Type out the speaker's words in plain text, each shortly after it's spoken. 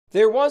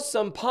There was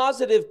some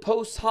positive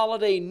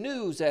post-holiday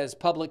news as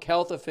public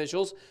health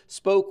officials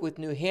spoke with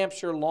New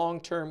Hampshire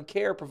long-term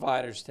care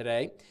providers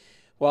today.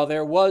 While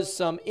there was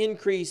some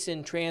increase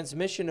in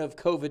transmission of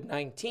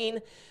COVID-19,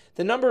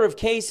 the number of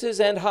cases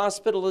and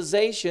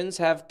hospitalizations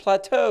have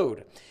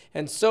plateaued,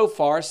 and so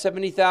far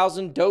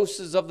 70,000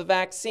 doses of the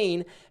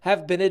vaccine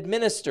have been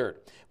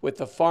administered, with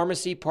the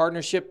Pharmacy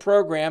Partnership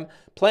Program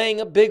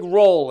playing a big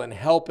role in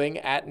helping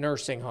at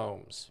nursing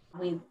homes.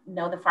 We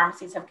know the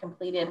pharmacies have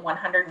completed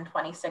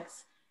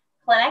 126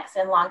 clinics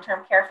and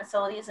long-term care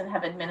facilities and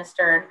have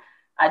administered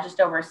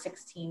just over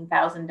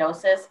 16,000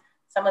 doses.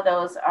 Some of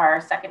those are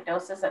second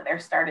doses that they're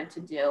started to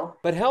do.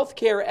 But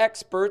healthcare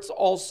experts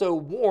also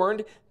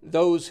warned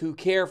those who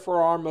care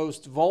for our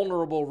most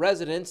vulnerable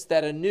residents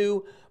that a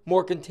new,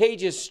 more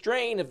contagious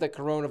strain of the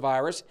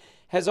coronavirus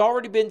has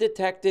already been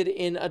detected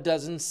in a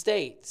dozen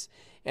states.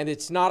 And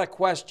it's not a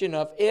question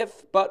of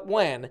if, but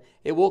when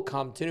it will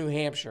come to New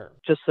Hampshire.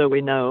 Just so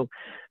we know,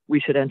 we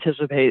should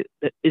anticipate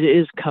that it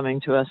is coming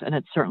to us, and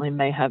it certainly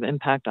may have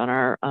impact on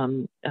our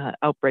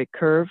outbreak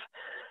curve,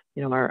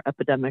 our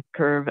epidemic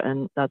curve,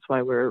 and that's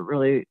why we're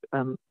really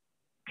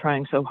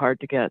trying so hard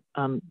to get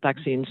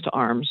vaccines to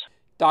arms.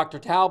 Dr.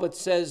 Talbot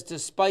says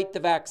despite the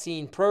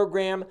vaccine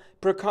program,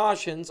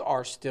 precautions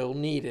are still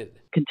needed.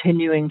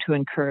 Continuing to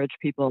encourage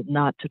people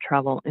not to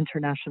travel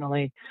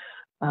internationally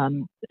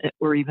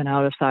or even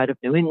outside of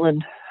New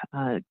England,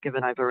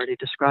 given I've already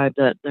described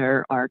that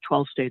there are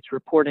 12 states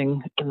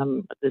reporting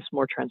this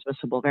more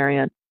transmissible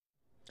variant.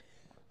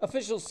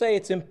 Officials say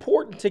it's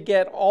important to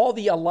get all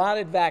the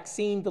allotted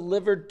vaccine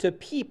delivered to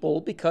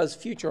people because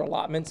future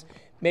allotments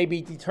may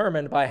be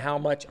determined by how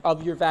much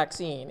of your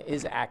vaccine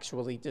is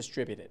actually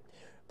distributed.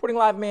 Reporting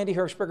live, Mandy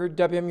Hirschberger,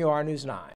 WMUR News 9.